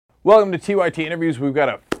Welcome to TYT Interviews. We've got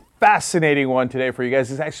a fascinating one today for you guys.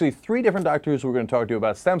 There's actually three different doctors we're going to talk to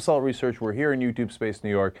about stem cell research. We're here in YouTube Space,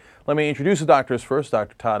 New York. Let me introduce the doctors first.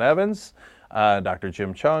 Dr. Todd Evans, Dr.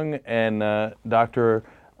 Jim Chung, and Dr.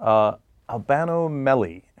 Albano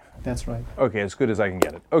Melli. That's right. Okay, as good as I can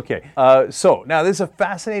get it. Okay, so now this is a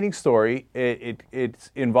fascinating story.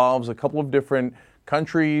 It involves a couple of different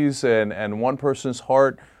countries and one person's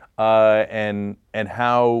heart, and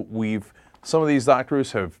how some of these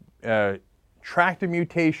doctors have track the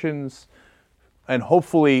mutations and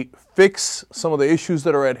hopefully fix some of the issues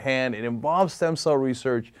that are at hand. It involves stem cell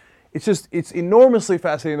research. It's enormously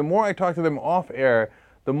fascinating. The more I talk to them off air,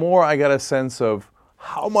 the more I got a sense of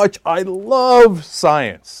how much I love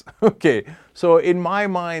science. Okay, so in my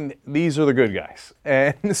mind, these are the good guys.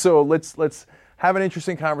 And so let's have an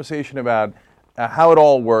interesting conversation about how it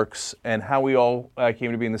all works and how we all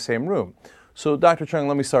came to be in the same room. So Dr. Chung,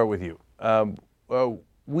 let me start with you.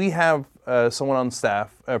 We have someone on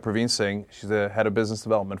staff, Praveen Singh. She's the head of business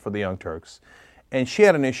development for the Young Turks. And she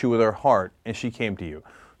had an issue with her heart, and she came to you.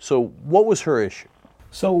 So what was her issue?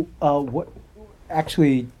 So what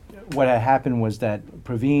had happened was that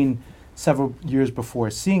Praveen, several years before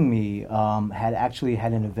seeing me, had actually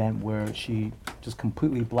had an event where she just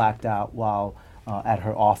completely blacked out while at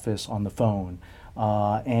her office on the phone.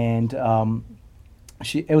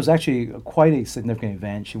 It was actually quite a significant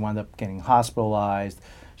event. She wound up getting hospitalized.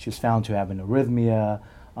 She was found to have an arrhythmia,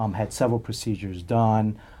 had several procedures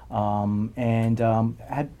done, and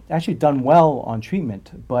had actually done well on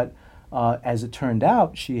treatment. But as it turned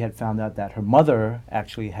out, she had found out that her mother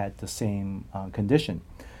actually had the same condition.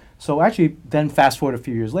 So actually, then fast forward a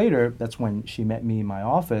few years later, that's when she met me in my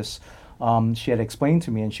office. She had explained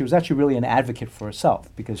to me, and she was actually really an advocate for herself,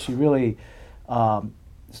 because she really,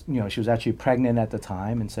 she was actually pregnant at the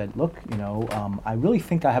time and said, look, I really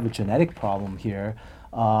think I have a genetic problem here.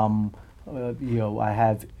 I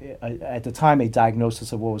have, at the time, a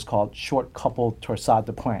diagnosis of what was called short coupled torsade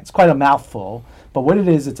de pointes. It's quite a mouthful, but what it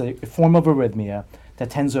is, it's a form of arrhythmia that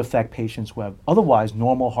tends to affect patients who have otherwise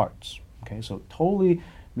normal hearts. Okay, so totally,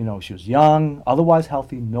 she was young, otherwise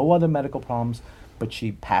healthy, no other medical problems, but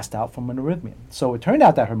she passed out from an arrhythmia. So it turned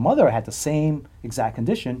out that her mother had the same exact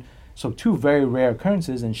condition, so two very rare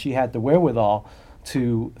occurrences, and she had the wherewithal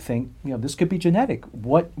to think, this could be genetic.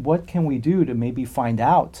 What can we do to maybe find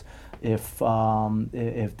out if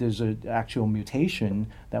there's an actual mutation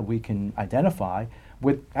that we can identify,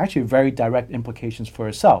 with actually very direct implications for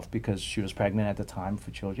herself, because she was pregnant at the time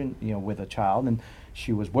for children, with a child, and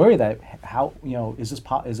she was worried that is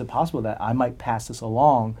it possible that I might pass this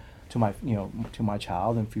along to my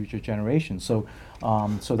child and future generations. So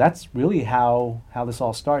that's really how this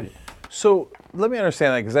all started. So let me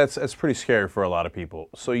understand that, because that's pretty scary for a lot of people.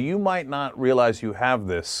 So you might not realize you have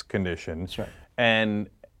this condition. That's right.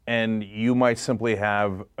 And you might simply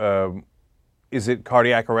have, is it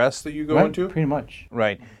cardiac arrest that you go into? Pretty much.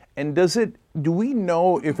 Right. And do we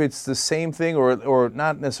know if it's the same thing or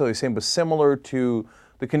not necessarily the same, but similar to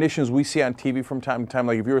the conditions we see on TV from time to time?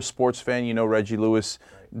 Like if you're a sports fan, Reggie Lewis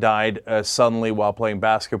died suddenly while playing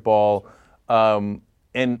basketball. And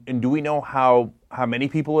do we know how many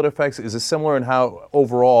people it affects? Is it similar, and how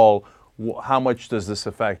overall, how much does this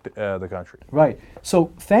affect the country? Right.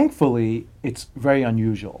 So thankfully, it's very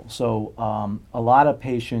unusual. So a lot of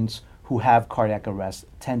patients who have cardiac arrest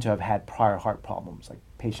tend to have had prior heart problems, like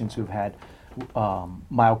patients who've had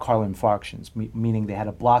myocardial infarctions, meaning they had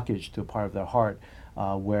a blockage to a part of their heart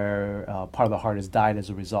where part of the heart has died as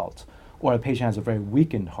a result. Or a patient has a very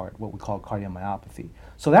weakened heart, what we call cardiomyopathy.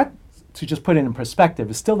 So that, to just put it in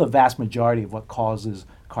perspective, is still the vast majority of what causes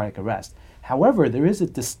cardiac arrest. However, there is a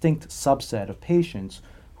distinct subset of patients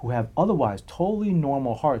who have otherwise totally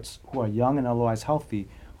normal hearts, who are young and otherwise healthy,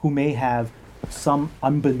 who may have some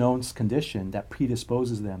unbeknownst condition that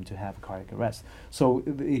predisposes them to have cardiac arrest. So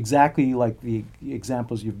exactly like the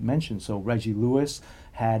examples you've mentioned. So Reggie Lewis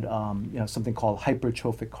had something called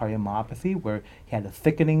hypertrophic cardiomyopathy, where he had a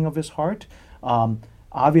thickening of his heart.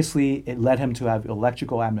 Obviously, it led him to have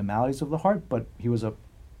electrical abnormalities of the heart, but he was a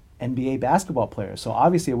NBA basketball player, so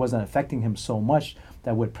obviously it wasn't affecting him so much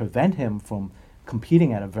that would prevent him from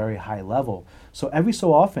competing at a very high level. So every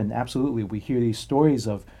so often, absolutely, we hear these stories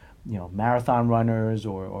of marathon runners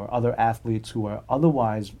or other athletes who are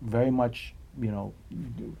otherwise very much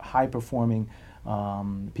high performing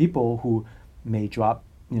people who may drop,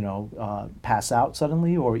 pass out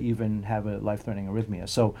suddenly, or even have a life-threatening arrhythmia.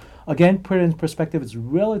 So again, put it in perspective, it's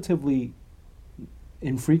relatively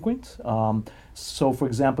infrequent. So for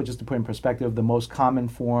example, just to put in perspective, the most common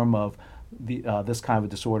form of this kind of a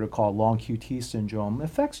disorder called long QT syndrome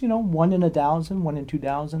affects, 1 in 1,000, 1 in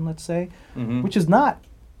 2,000, let's say, which is not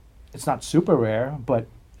it's not super rare, but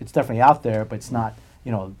it's definitely out there, but it's not,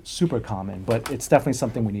 super common, but it's definitely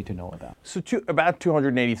something we need to know about. So about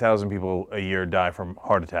 280,000 people a year die from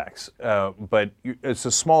heart attacks, but it's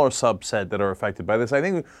a smaller subset that are affected by this. I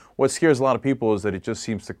think what scares a lot of people is that it just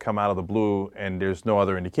seems to come out of the blue and there's no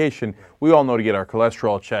other indication. We all know to get our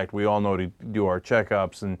cholesterol checked. We all know to do our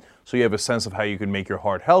checkups, and so you have a sense of how you can make your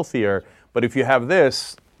heart healthier. But if you have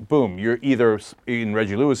this, boom, you're either, in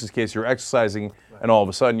Reggie Lewis's case, you're exercising and all of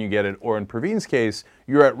a sudden you get it, or in Praveen's case,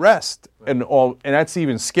 you're at rest, and that's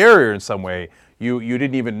even scarier in some way. You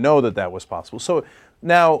didn't even know that was possible. So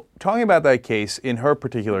now, talking about that case, in her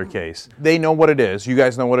particular case, they know what it is, you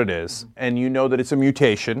guys know what it is, and you know that it's a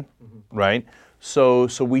mutation, right? So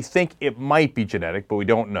we think it might be genetic, but we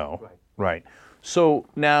don't know, right? So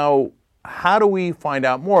now, how do we find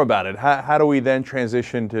out more about it? How do we then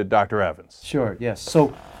transition to Dr. Evans? Sure, yes.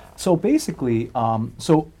 So basically,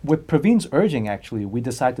 with Praveen's urging, actually, we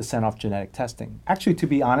decided to send off genetic testing. Actually, to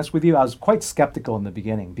be honest with you, I was quite skeptical in the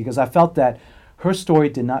beginning because I felt that her story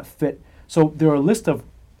did not fit. So there are a list of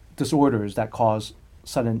disorders that cause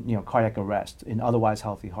sudden, cardiac arrest in otherwise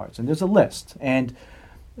healthy hearts, and there's a list. And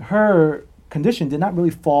her condition did not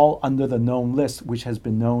really fall under the known list, which has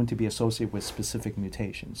been known to be associated with specific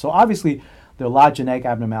mutations. So obviously, there are a lot of genetic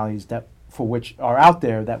abnormalities for which are out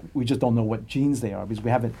there that we just don't know what genes they are because we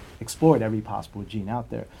haven't explored every possible gene out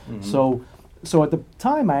there. Mm-hmm. So at the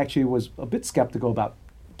time, I actually was a bit skeptical about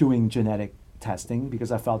doing genetic testing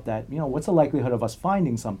because I felt that, what's the likelihood of us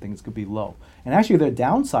finding something? It could be low. And actually, there are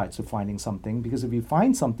downsides to finding something because if you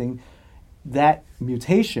find something, that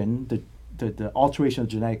mutation, the alteration of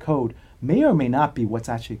the genetic code, may or may not be what's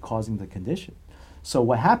actually causing the condition. So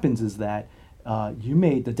what happens is that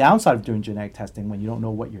the downside of doing genetic testing when you don't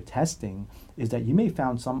know what you're testing is that you may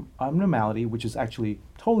found some abnormality which is actually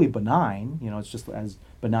totally benign, it's just as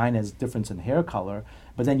benign as difference in hair color,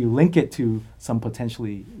 but then you link it to some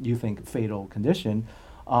potentially, you think, fatal condition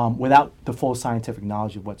without the full scientific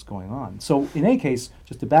knowledge of what's going on. So in any case,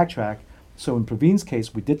 just to backtrack, so in Praveen's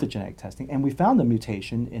case, we did the genetic testing and we found a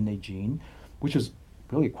mutation in a gene, which was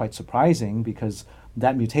really quite surprising because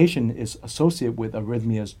that mutation is associated with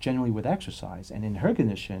arrhythmias generally with exercise. And in her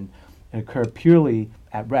condition, it occurred purely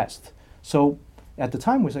at rest. So at the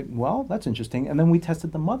time, we was like, well, that's interesting. And then we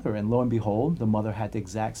tested the mother, and lo and behold, the mother had the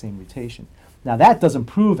exact same mutation. Now, that doesn't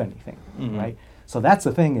prove anything, right? So that's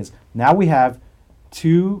the thing is, now we have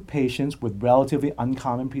two patients with relatively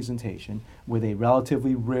uncommon presentation with a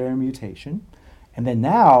relatively rare mutation. And then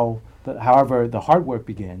now, however, the hard work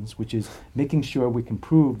begins, which is making sure we can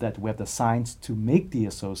prove that we have the science to make the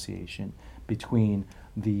association between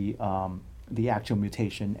the actual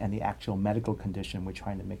mutation and the actual medical condition we're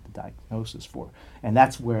trying to make the diagnosis for. And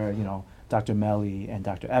that's where, Dr. Melli and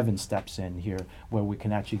Dr. Evans steps in here, where we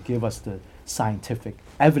can actually give us the scientific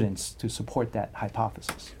evidence to support that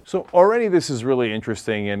hypothesis. So already this is really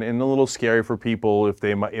interesting and a little scary for people if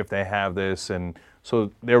they have this, and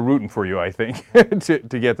so they're rooting for you, I think, to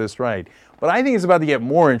get this right. But I think it's about to get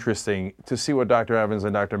more interesting to see what Dr. Evans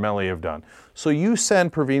and Dr. Melli have done. So you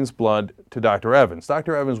send Praveen's blood to Dr. Evans.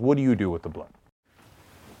 Dr. Evans, what do you do with the blood?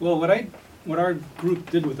 Well, what our group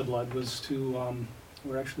did with the blood was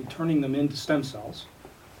we're actually turning them into stem cells.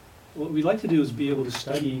 What we'd like to do is be able to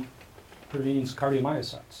study Praveen's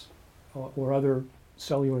cardiomyocytes or other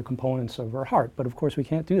cellular components of her heart, but of course we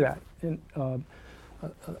can't do that.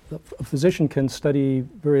 A physician can study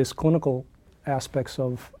various clinical aspects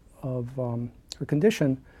of her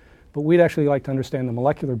condition, but we'd actually like to understand the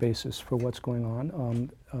molecular basis for what's going on,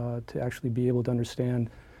 to actually be able to understand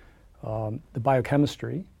the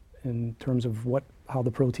biochemistry in terms of how the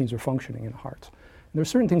proteins are functioning in hearts. And there are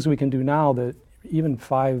certain things we can do now that even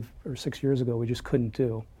 5 or 6 years ago we just couldn't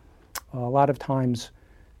do. A lot of times,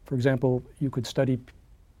 for example, you could study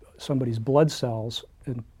somebody's blood cells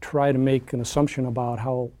and try to make an assumption about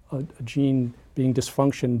how a gene being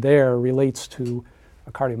dysfunction there relates to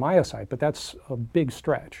a cardiomyocyte, but that's a big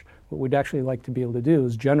stretch. What we'd actually like to be able to do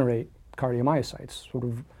is generate cardiomyocytes, sort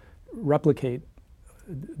of replicate,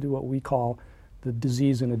 do what we call the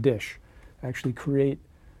disease in a dish, actually create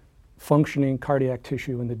functioning cardiac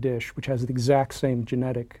tissue in the dish, which has the exact same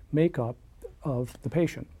genetic makeup of the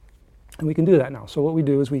patient. And we can do that now. So what we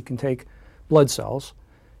do is we can take blood cells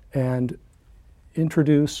and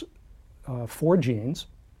introduce 4 genes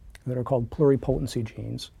that are called pluripotency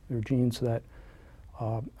genes. They're genes that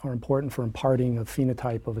are important for imparting a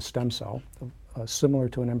phenotype of a stem cell, similar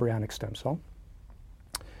to an embryonic stem cell,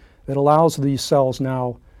 that allows these cells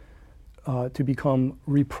now to become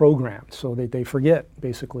reprogrammed so that they forget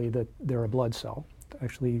basically that they're a blood cell.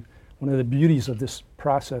 Actually, one of the beauties of this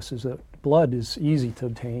process is that blood is easy to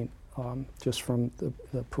obtain just from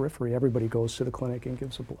the periphery. Everybody goes to the clinic and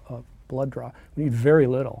gives a blood draw. We need very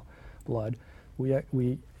little blood.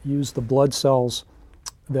 We use the blood cells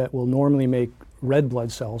that will normally make red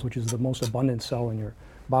blood cells, which is the most abundant cell in your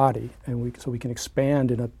body, and so we can expand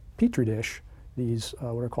in a petri dish these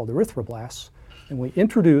what are called erythroblasts, and we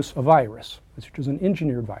introduce a virus, which is an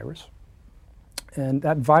engineered virus, and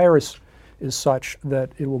that virus is such that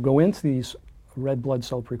it will go into these red blood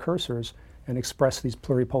cell precursors and express these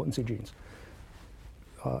pluripotency genes,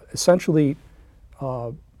 essentially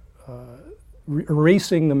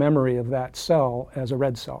erasing the memory of that cell as a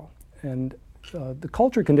red cell. And the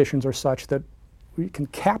culture conditions are such that we can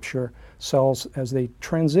capture cells as they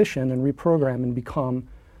transition and reprogram and become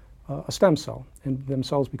a stem cell, and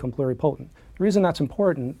themselves become pluripotent. The reason that's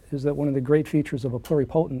important is that one of the great features of a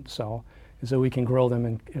pluripotent cell is that we can grow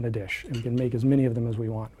them in a dish, and we can make as many of them as we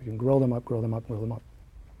want. We can grow them up, grow them up, grow them up.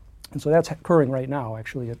 And so that's occurring right now,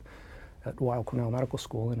 actually, at Weill Cornell Medical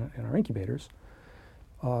School in our incubators.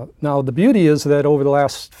 Now, the beauty is that over the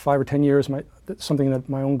last 5 or 10 years, something that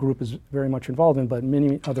my own group is very much involved in, but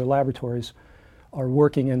many other laboratories are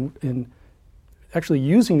working in actually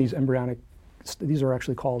using these embryonic, these are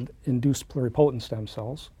actually called induced pluripotent stem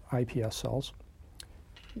cells, IPS cells.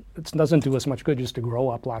 It doesn't do us much good just to grow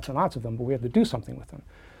up lots and lots of them, but we have to do something with them.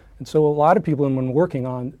 And so a lot of people have been working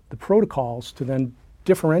on the protocols to then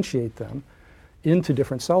differentiate them into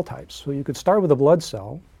different cell types. So you could start with a blood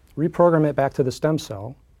cell, reprogram it back to the stem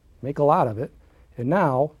cell, make a lot of it, and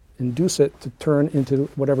now induce it to turn into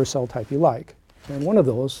whatever cell type you like. And one of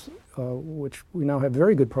those, which we now have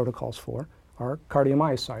very good protocols for, are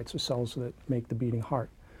cardiomyocytes, the cells that make the beating heart.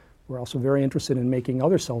 We're also very interested in making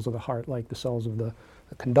other cells of the heart, like the cells of the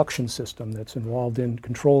conduction system that's involved in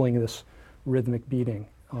controlling this rhythmic beating,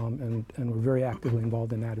 and we're very actively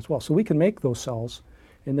involved in that as well. So we can make those cells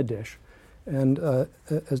in the dish. And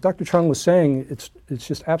as Dr. Chung was saying, it's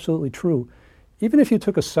just absolutely true. Even if you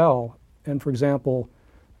took a cell and, for example,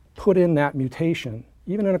 put in that mutation,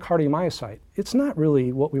 even in a cardiomyocyte, it's not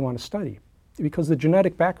really what we want to study, because the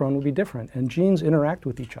genetic background will be different and genes interact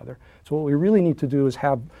with each other. So what we really need to do is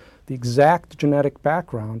have the exact genetic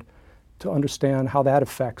background to understand how that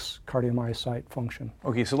affects cardiomyocyte function.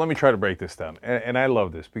 Okay, so let me try to break this down. And I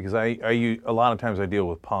love this because a lot of times I deal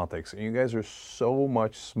with politics, and you guys are so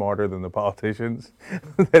much smarter than the politicians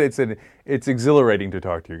that it's exhilarating to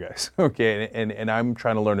talk to you guys. Okay, and I'm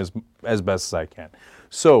trying to learn as best as I can.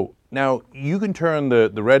 So now you can turn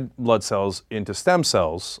the red blood cells into stem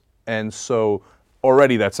cells, and so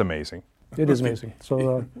already that's amazing. It is amazing.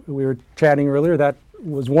 So we were chatting earlier, that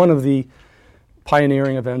was one of the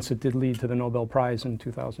pioneering events that did lead to the Nobel Prize in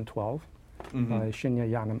 2012 by Shinya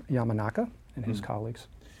Yamanaka and his colleagues.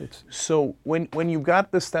 So when you've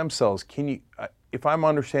got the stem cells, can you, if I'm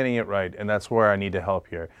understanding it right, and that's where I need to help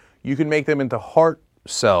here, you can make them into heart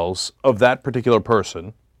cells of that particular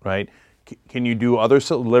person, right? Can you do other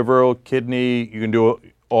cells, liver, kidney, you can do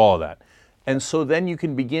all of that. And so then you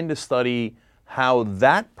can begin to study how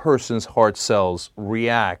that person's heart cells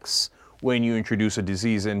reacts when you introduce a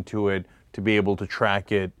disease into it, to be able to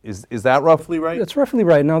track it. Is that roughly right? That's roughly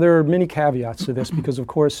right. Now, there are many caveats to this because, of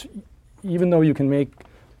course, even though you can make,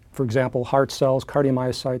 for example, heart cells,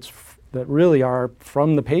 cardiomyocytes that really are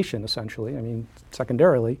from the patient, essentially, I mean,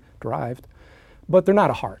 secondarily derived, but they're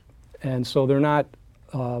not a heart. And so they're not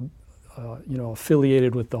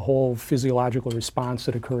affiliated with the whole physiological response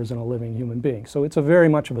that occurs in a living human being. So it's a very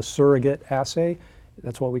much of a surrogate assay.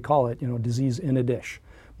 That's what we call it, disease in a dish.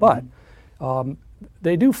 But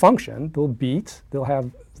they do function. They'll beat. They'll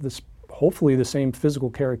have hopefully the same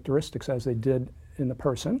physical characteristics as they did in the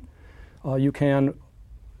person. You can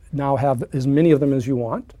now have as many of them as you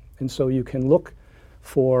want, and so you can look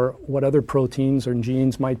for what other proteins or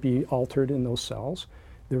genes might be altered in those cells.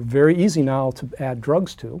 They're very easy now to add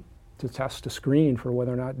drugs to test, to screen for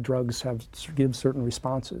whether or not drugs give certain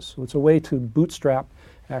responses. So it's a way to bootstrap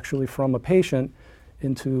actually from a patient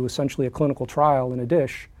into essentially a clinical trial in a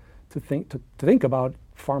dish to think about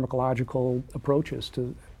pharmacological approaches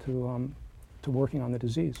to working on the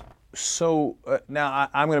disease. So now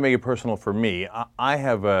I'm going to make it personal for me. I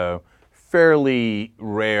have a fairly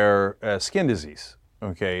rare skin disease.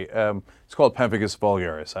 Okay, it's called pemphigus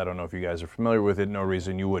vulgaris. I don't know if you guys are familiar with it. No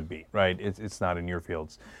reason you would be, right? It's not in your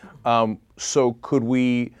fields. So could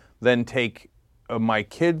we then take my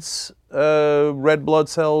kids' red blood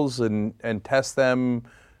cells and test them?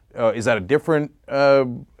 Is that a different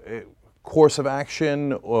course of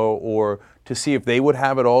action, or to see if they would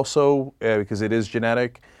have it also, because it is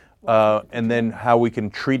genetic, and then how we can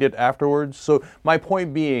treat it afterwards? So my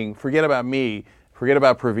point being, forget about me. forget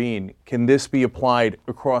about Praveen, can this be applied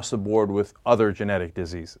across the board with other genetic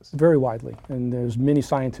diseases? Very widely, and there's many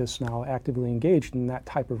scientists now actively engaged in that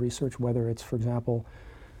type of research, whether it's, for example,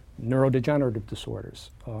 neurodegenerative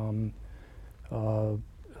disorders,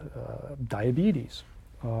 diabetes,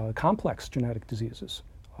 complex genetic diseases.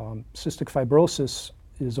 Cystic fibrosis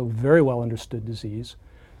is a very well understood disease,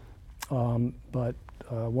 but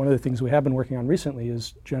one of the things we have been working on recently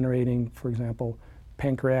is generating, for example,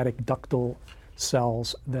 pancreatic ductal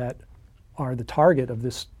cells that are the target of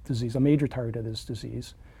this disease, a major target of this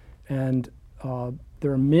disease. And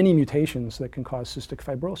there are many mutations that can cause cystic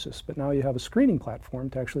fibrosis, but now you have a screening platform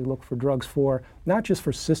to actually look for drugs for, not just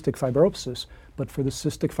for cystic fibrosis, but for the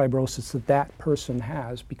cystic fibrosis that that person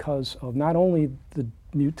has because of not only the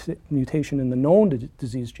mutation in the known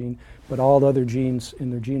disease gene, but all the other genes in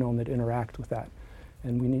their genome that interact with that.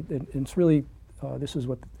 And we need, and it's really, this is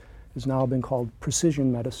what has now been called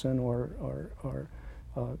precision medicine or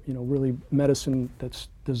really medicine that's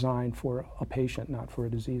designed for a patient, not for a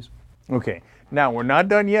disease. Okay, now we're not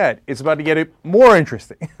done yet. It's about to get it more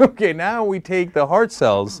interesting. Okay, now we take the heart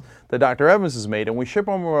cells that Dr. Evans has made and we ship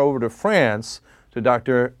them over to France to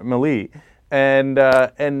Dr. Mali. And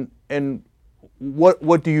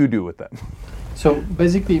what do you do with them? So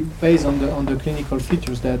basically, based on the clinical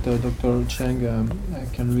features that Dr.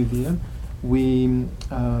 Cenk can reveal, we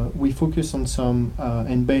focus on some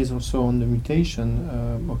and based also on the mutation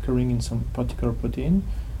occurring in some particular protein,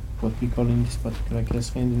 what we call in this particular case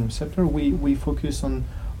renin receptor. We focus on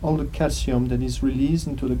all the calcium that is released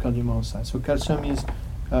into the cardiomyocyte. So calcium is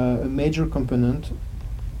a major component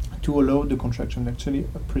to allow the contraction, actually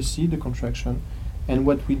precede the contraction. And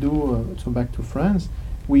what we do, so back to France,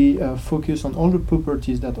 we focus on all the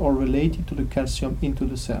properties that are related to the calcium into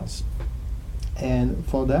the cells. And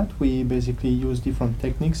for that, we basically use different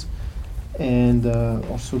techniques. And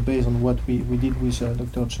also based on what we did with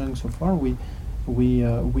Dr. Cenk so far, we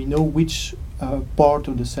know which part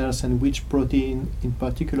of the cells and which protein in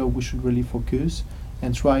particular we should really focus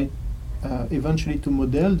and try eventually to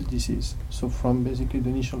model the disease. So from basically the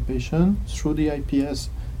initial patient through the IPS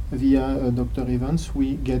via Dr. Evans,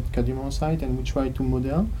 we get cardiomyocyte and we try to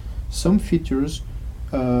model some features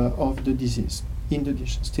of the disease in the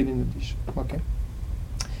dish, still in the dish. Okay.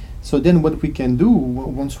 So then what we can do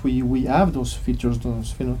once we have those features,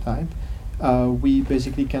 those phenotype, we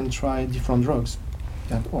basically can try different drugs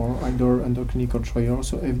that are either under clinical trials,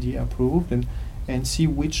 so FDA approved, and see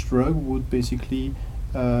which drug would basically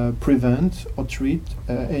prevent or treat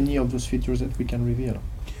any of those features that we can reveal.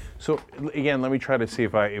 So again, let me try to see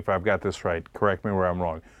if I've got this right. Correct me where I'm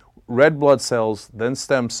wrong. Red blood cells, then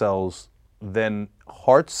stem cells, then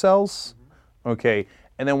heart cells. Okay,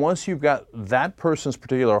 and then once you've got that person's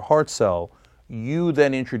particular heart cell, you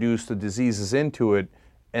then introduce the diseases into it,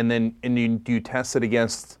 and then do you test it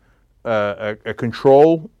against a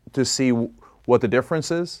control to see what the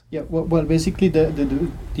difference is? Yeah, well basically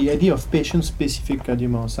the idea of patient-specific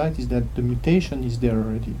cardiomyocyte is that the mutation is there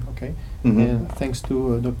already, okay? Mm-hmm. And thanks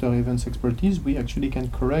to Dr. Evans' expertise, we actually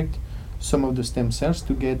can correct some of the stem cells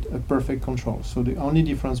to get a perfect control. So the only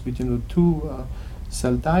difference between the two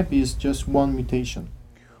cell type is just one mutation.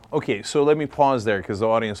 Okay, so let me pause there because the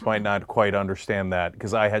audience might not quite understand that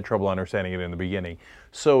because I had trouble understanding it in the beginning.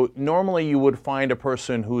 So normally you would find a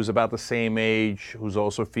person who's about the same age, who's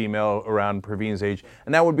also female around Praveen's age,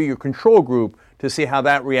 and that would be your control group to see how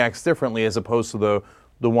that reacts differently as opposed to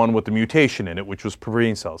the one with the mutation in it, which was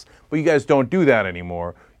Praveen cells. But you guys don't do that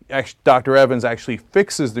anymore. Actually, Dr. Evans actually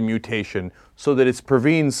fixes the mutation so that it's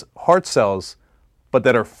Praveen's heart cells, but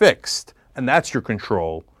that are fixed, and that's your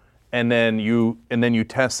control. And then you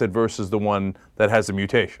test it versus the one that has the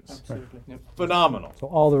mutations. Absolutely. Yep. Phenomenal. So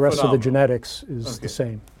all the rest Phenomenal. of the genetics is the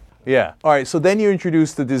same. Yeah. All right. So then you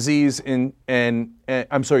introduce the disease you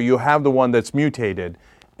have the one that's mutated,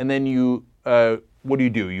 and then you what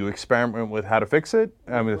do? You experiment with how to fix it?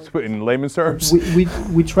 In layman's terms.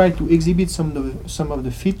 We try to exhibit some of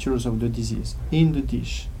the features of the disease in the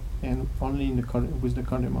dish, and only with the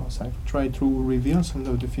cardiomyocyte. Try to reveal some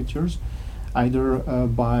of the features, either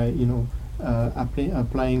by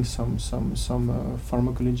applying some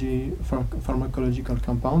pharmacological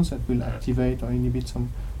compounds that will activate or inhibit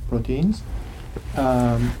some proteins,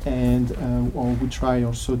 or we try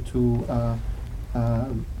also to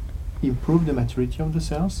improve the maturity of the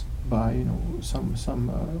cells by some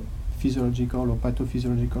physiological or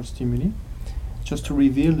pathophysiological stimuli, just to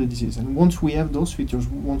reveal the disease. And once we have those features,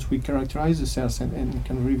 once we characterize the cells and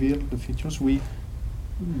can reveal the features, we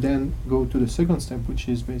then go to the second step, which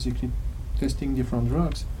is basically testing different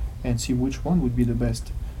drugs and see which one would be the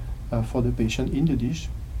best for the patient in the dish,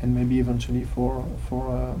 and maybe eventually for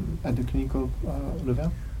at the clinical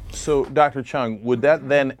level. So, Dr. Chung, would that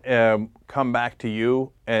then come back to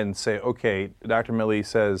you and say, okay, Dr. Millie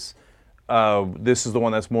says this is the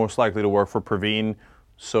one that's most likely to work for Praveen,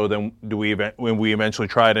 so then when we eventually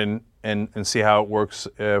try it and see how it works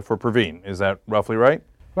for Praveen? Is that roughly right?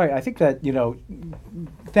 Right. I think that,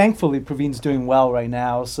 thankfully Praveen's doing well right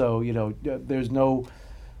now, so, there's no,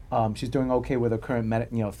 she's doing okay with her current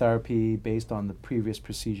therapy based on the previous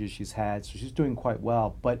procedures she's had, so she's doing quite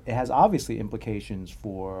well. But it has obviously implications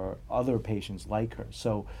for other patients like her.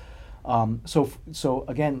 So, so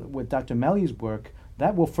again, with Dr. Mellie's work,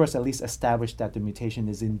 that will first at least establish that the mutation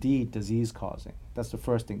is indeed disease-causing. That's the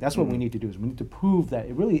first thing. That's what we need to do, is we need to prove that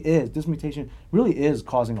it really is, this mutation really is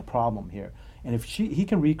causing a problem here. And if he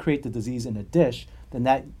can recreate the disease in a dish, then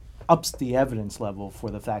that ups the evidence level for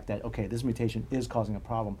the fact that, okay, this mutation is causing a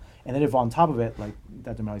problem. And then if on top of it, like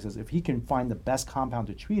Dr. Melly says, if he can find the best compound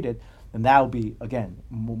to treat it, then that will be, again,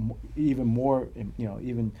 even more,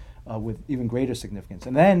 with even greater significance.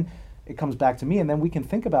 And then it comes back to me, and then we can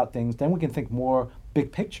think about things, then we can think more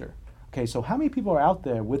big picture. Okay, so how many people are out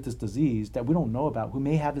there with this disease that we don't know about who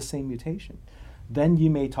may have the same mutation? Then you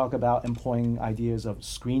may talk about employing ideas of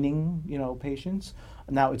screening, patients.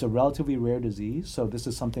 Now, it's a relatively rare disease, so this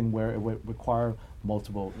is something where it would require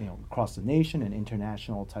multiple, across the nation and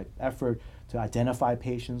international type effort to identify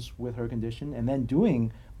patients with her condition, and then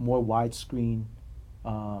doing more widespread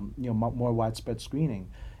screening.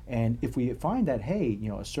 And if we find that, hey,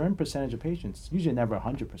 a certain percentage of patients, usually never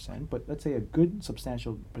 100%, but let's say a good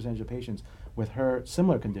substantial percentage of patients with her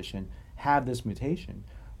similar condition have this mutation,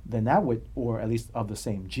 then that would, or at least of the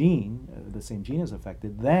same gene is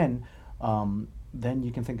affected, then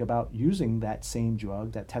you can think about using that same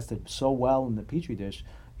drug that tested so well in the Petri dish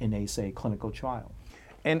in a, say, clinical trial.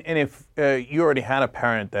 And if you already had a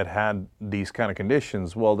parent that had these kind of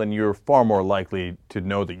conditions, well, then you're far more likely to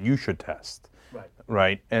know that you should test.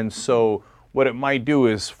 Right? And so what it might do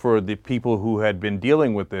is, for the people who had been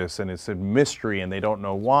dealing with this and it's a mystery and they don't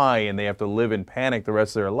know why and they have to live in panic the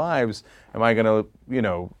rest of their lives, am I going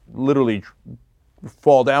to, literally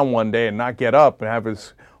fall down one day and not get up and have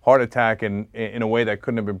this heart attack in a way that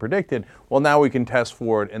couldn't have been predicted? Well, now we can test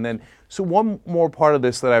for it. And then, so one more part of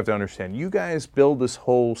this that I have to understand. You guys build this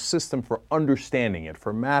whole system for understanding it,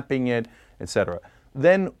 for mapping it, etc.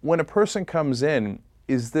 Then when a person comes in,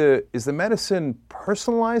 is the medicine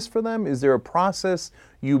personalized for them? Is there a process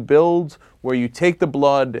you build where you take the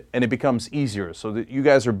blood and it becomes easier, so that you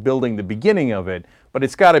guys are building the beginning of it, but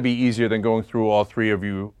it's got to be easier than going through all three of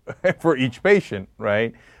you for each patient,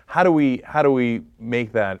 right? How do we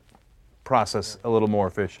make that process a little more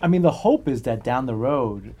efficient? I mean, the hope is that down the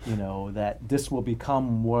road, that this will become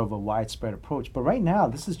more of a widespread approach. But right now,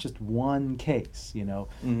 this is just one case,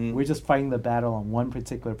 We're just fighting the battle on one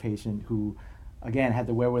particular patient who, again, had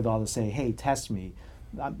the wherewithal to say, hey, test me.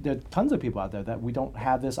 There are tons of people out there that we don't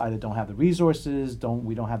have this, either don't have the resources,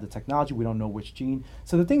 we don't have the technology, we don't know which gene.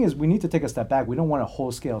 So the thing is, we need to take a step back. We don't want to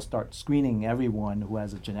whole scale start screening everyone who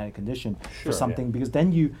has a genetic condition for something, because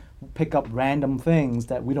then you pick up random things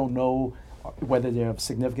that we don't know whether they're of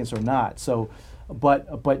significance or not. So, but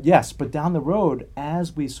down the road,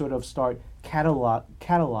 as we sort of start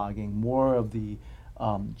cataloging more of the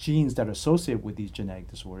genes that are associated with these genetic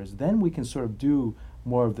disorders, then we can sort of do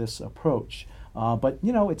more of this approach. But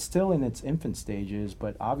it's still in its infant stages,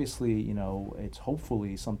 but obviously, it's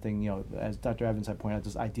hopefully something, as Dr. Evans had pointed out,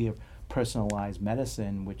 this idea of personalized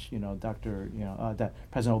medicine, which, that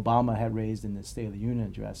President Obama had raised in the State of the Union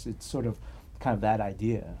address. It's sort of kind of that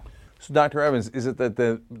idea. So, Dr. Evans, is it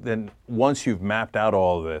that then once you've mapped out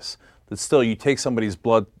all of this, that still you take somebody's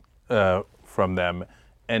blood from them,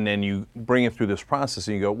 and then you bring it through this process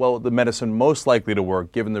and you go, well, the medicine most likely to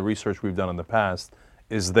work, given the research we've done in the past,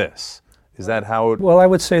 is this? Is that how it... Well, I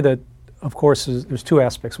would say that, of course, there's two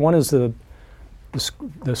aspects. One is the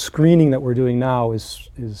screening that we're doing now is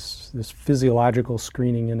this physiological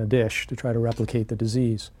screening in a dish to try to replicate the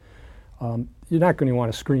disease. You're not going to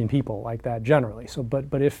want to screen people like that generally. So,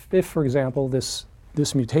 but if for example, this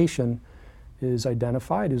mutation is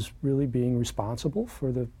identified as really being responsible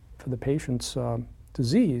for the patient's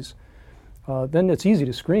disease, then it's easy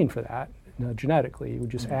to screen for that genetically. You would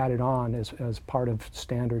just add it on as part of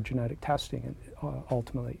standard genetic testing, and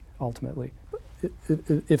ultimately,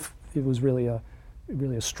 if it was really a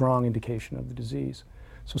strong indication of the disease.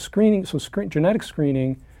 So genetic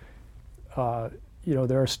screening,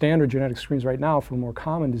 there are standard genetic screens right now for more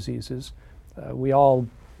common diseases. We all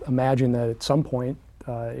imagine that at some point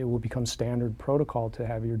it will become standard protocol to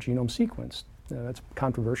have your genome sequenced. That's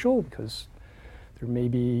controversial because there may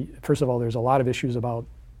be, first of all, there's a lot of issues about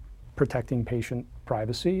protecting patient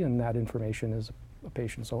privacy, and that information is a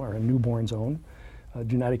patient's own or a newborn's own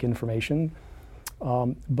genetic information.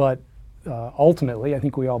 But ultimately, I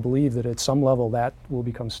think we all believe that at some level that will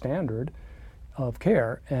become standard of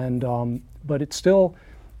care. And but it still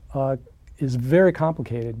is very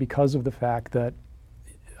complicated because of the fact that,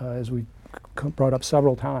 as we brought up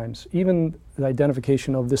several times, even the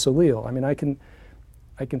identification of this allele. I mean, I can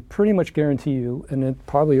pretty much guarantee you, and it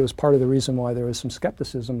probably was part of the reason why there was some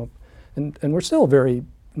skepticism, and we're still very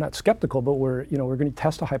not skeptical, but we're going to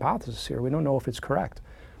test a hypothesis here. We don't know if it's correct.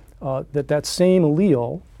 That same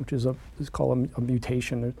allele, which is called a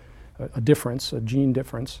mutation, a difference, a gene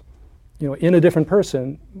difference, in a different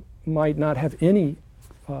person, might not have any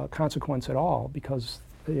consequence at all because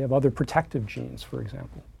they have other protective genes, for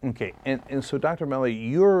example. Okay, and so Dr.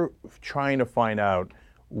 Melli, you're trying to find out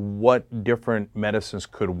what different medicines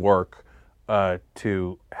could work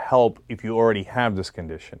to help if you already have this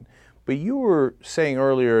condition. But you were saying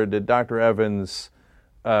earlier that Dr. Evans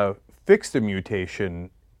fixed a mutation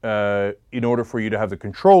in order for you to have the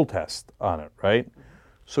control test on it, right?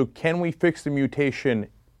 So can we fix the mutation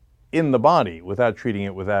in the body without treating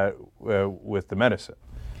it with the medicine?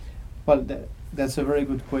 Well, that's a very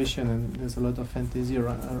good question, and there's a lot of fantasy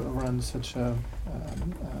around such a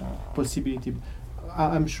possibility.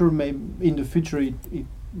 I'm sure maybe in the future it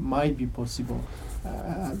might be possible.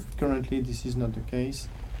 Currently, this is not the case,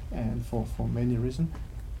 and for many reasons.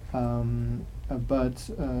 But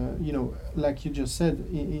like you just said,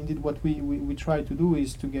 indeed, what we try to do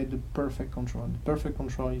is to get the perfect control. The perfect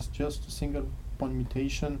control is just a single point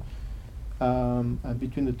mutation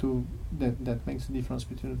between the two that makes the difference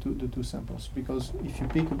between the two samples. Because if you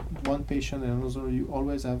pick one patient and another, you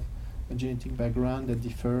always have a genetic background that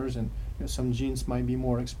differs, and some genes might be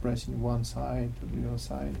more expressed in one side or the other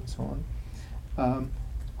side, and so on.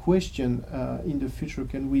 Question in the future,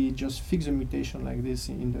 can we just fix a mutation like this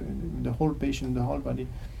in the whole patient, in the whole body?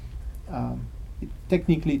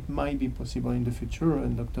 Technically, it might be possible in the future,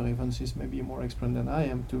 and Dr. Evans is maybe more expert than I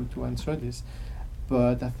am to answer this.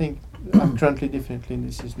 But I think currently, definitely,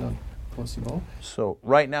 this is not possible. So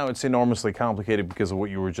right now, it's enormously complicated because of what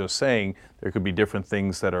you were just saying. There could be different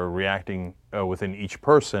things that are reacting within each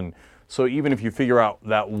person. So even if you figure out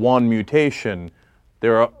that one mutation,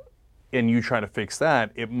 and you try to fix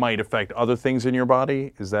that, it might affect other things in your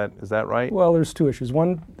body. Is that right? Well, there's two issues.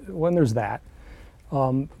 One there's that,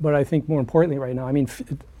 but I think more importantly right now, I mean,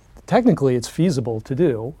 technically it's feasible to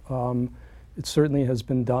do. It certainly has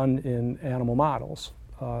been done in animal models.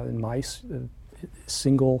 In mice,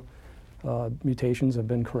 single mutations have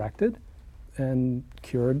been corrected and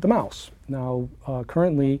cured the mouse. Now,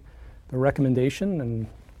 currently, the recommendation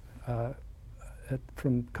and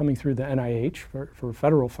from coming through the NIH for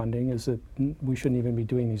federal funding is that we shouldn't even be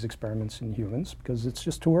doing these experiments in humans because it's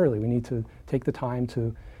just too early. We need to take the time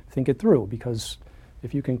to think it through, because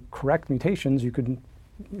if you can correct mutations, you can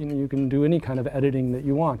do any kind of editing that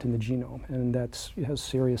you want in the genome, and it has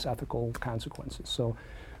serious ethical consequences. So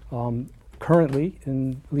currently,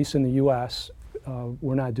 at least in the US,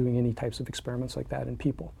 we're not doing any types of experiments like that in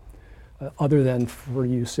people, other than for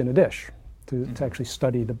use in a dish. To actually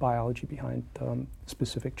study the biology behind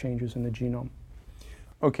specific changes in the genome.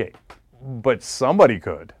 Okay, but somebody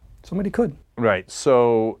could. Somebody could. Right,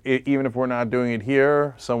 so even if we're not doing it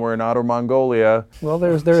here, somewhere in Outer Mongolia. Well,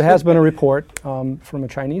 there has been a report from a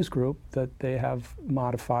Chinese group that they have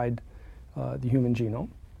modified the human genome.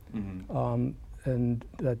 And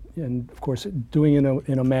of course, doing it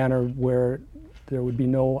in a manner where there would be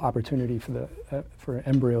no opportunity for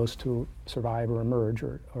embryos to survive or emerge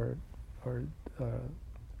or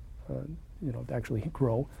actually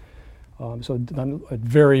grow. So done at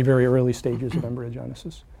very, very early stages of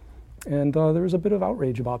embryogenesis. And there was a bit of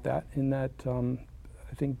outrage about that, in that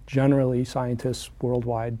I think generally scientists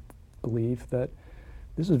worldwide believe that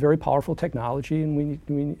this is very powerful technology,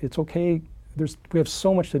 and it's okay. We have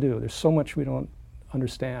so much to do. There's so much we don't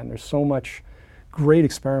understand. There's so much great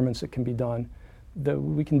experiments that can be done that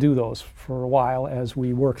we can do those for a while as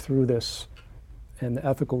we work through this and the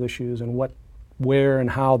ethical issues and where and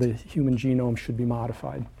how the human genome should be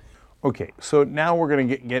modified. Okay, so now we're going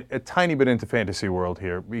to get a tiny bit into fantasy world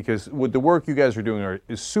here, because what the work you guys are doing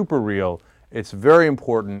is super real, it's very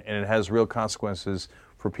important, and it has real consequences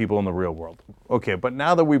for people in the real world. Okay, but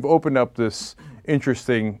now that we've opened up this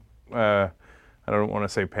interesting, I don't want to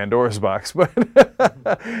say Pandora's box, but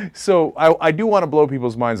so I do want to blow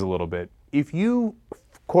people's minds a little bit. If you,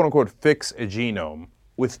 quote unquote, fix a genome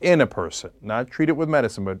within a person, not treat it with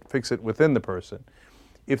medicine, but fix it within the person.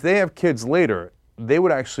 If they have kids later, they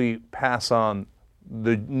would actually pass on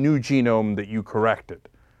the new genome that you corrected.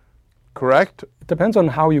 correct? It depends on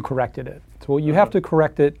how you corrected it. So you have to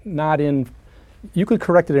correct it not in, you could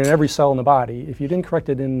correct it in every cell in the body. If you didn't correct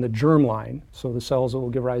it in the germline, so the cells that will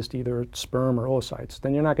give rise to either sperm or oocytes,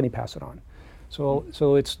 then you're not going to pass it on.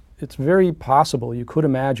 So it's very possible, you could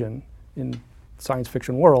imagine in science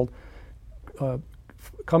fiction world,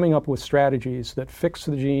 coming up with strategies that fix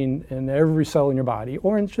the gene in every cell in your body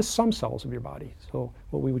or in just some cells of your body. So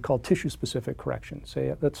what we would call tissue-specific correction.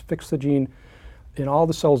 Say, let's fix the gene in all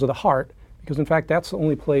the cells of the heart, because in fact that's the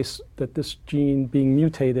only place that this gene being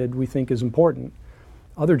mutated we think is important.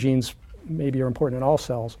 Other genes maybe are important in all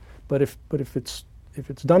cells, but if it's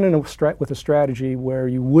done in with a strategy where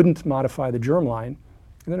you wouldn't modify the germline,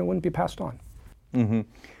 then it wouldn't be passed on. Mm-hmm.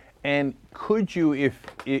 And could you,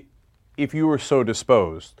 if you were so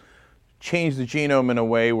disposed, change the genome in a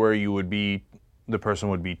way where the person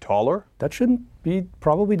would be taller? That shouldn't be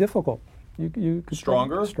probably difficult. You could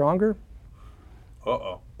Stronger? Stronger.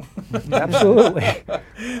 Uh-oh. Absolutely.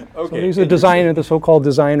 Okay. So these are the so-called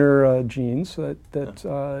designer genes that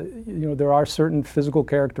there are certain physical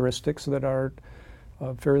characteristics that are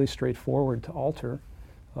fairly straightforward to alter,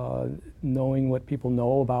 knowing what people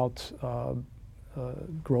know about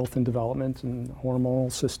growth and development and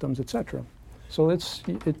hormonal systems, etc. So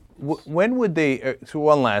when would they? So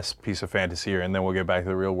one last piece of fantasy here, and then we'll get back to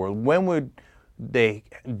the real world. When would they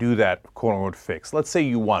do that quote unquote fix? Let's say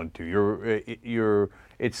you wanted to.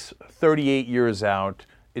 It's 38 years out.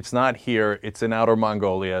 It's not here. It's in outer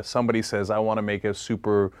Mongolia. Somebody says, I want to make a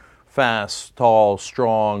super fast, tall,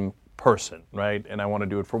 strong person, right? And I want to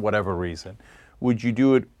do it for whatever reason. Would you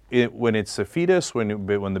do it when it's a fetus,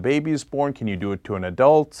 when the baby is born? Can you do it to an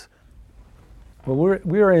adult? Well,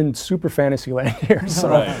 we're in super fantasy land here. So,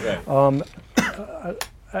 right.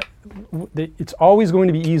 It's always going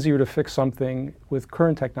to be easier to fix something with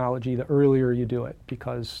current technology the earlier you do it,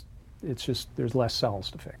 because it's just there's less cells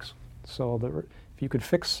to fix. So if you could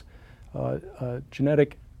fix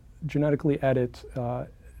genetically edit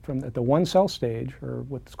from at the one cell stage, or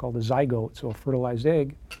what's called a zygote, so a fertilized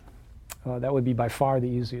egg, that would be by far the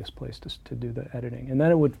easiest place to do the editing, and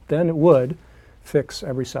then it would fix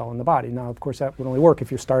every cell in the body. Now, of course, that would only work if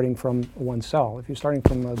you're starting from one cell. If you're starting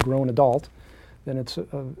from a grown adult, then it's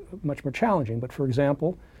much more challenging. But for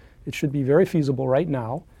example, it should be very feasible right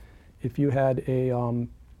now if you had there's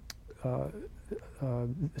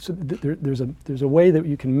a way that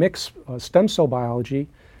you can mix stem cell biology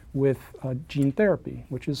with gene therapy,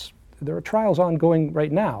 there are trials ongoing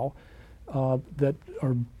right now that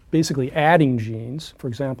are basically adding genes, for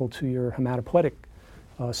example, to your hematopoietic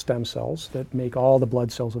stem cells that make all the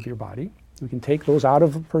blood cells of your body. We can take those out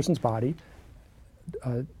of a person's body,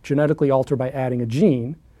 genetically alter by adding a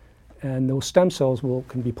gene, and those stem cells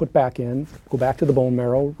can be put back in, go back to the bone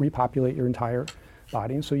marrow, repopulate your entire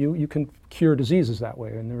body, and so you can cure diseases that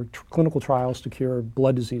way. And there are clinical trials to cure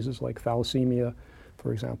blood diseases like thalassemia,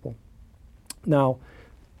 for example. Now,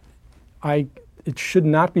 it should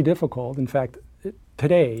not be difficult. In fact,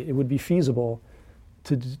 today it would be feasible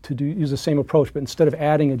to use the same approach, but instead of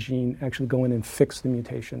adding a gene, actually go in and fix the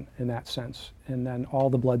mutation in that sense, and then all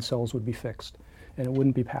the blood cells would be fixed, and it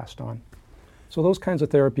wouldn't be passed on. So those kinds of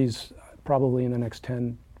therapies, probably in the next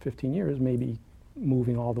 10, 15 years, may be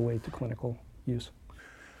moving all the way to clinical use.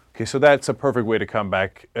 Okay, so that's a perfect way to come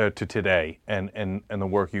back to today and the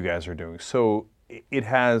work you guys are doing. So it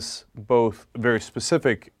has both very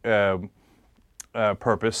specific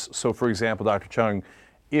purpose. So for example, Dr. Chung,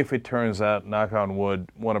 if it turns out, knock on wood,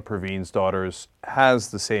 one of Praveen's daughters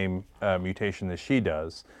has the same mutation as she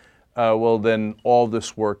does, well then all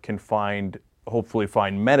this work can hopefully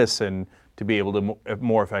find medicine to be able to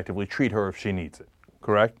more effectively treat her if she needs it,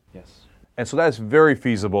 correct? Yes. And so that's very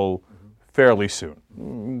feasible fairly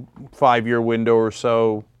soon, 5-year window or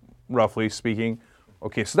so, roughly speaking.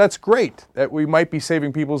 Okay, so that's great that we might be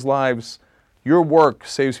saving people's lives. Your work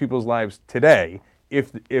saves people's lives today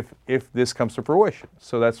if this comes to fruition.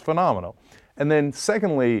 So that's phenomenal. And then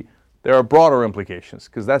secondly, there are broader implications,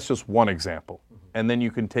 because that's just one example. And then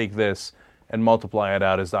you can take this and multiply it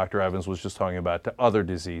out, as Dr. Evans was just talking about, to other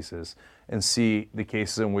diseases and see the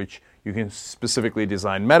cases in which you can specifically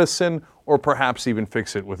design medicine or perhaps even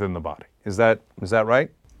fix it within the body. Is that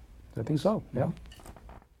right? I think so, yeah.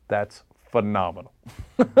 That's phenomenal.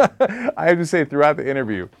 I have to say, throughout the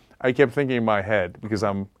interview, I kept thinking in my head, because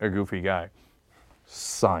I'm a goofy guy,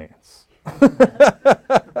 science.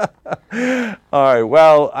 All right,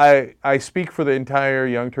 well, I speak for the entire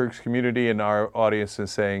Young Turks community and our audience in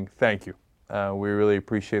saying thank you. We really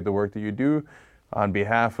appreciate the work that you do on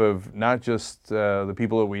behalf of not just the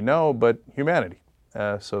people that we know, but humanity.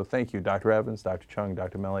 So thank you, Dr. Evans, Dr. Chung,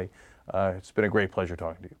 Dr. Melly. It's been a great pleasure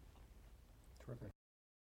talking to you.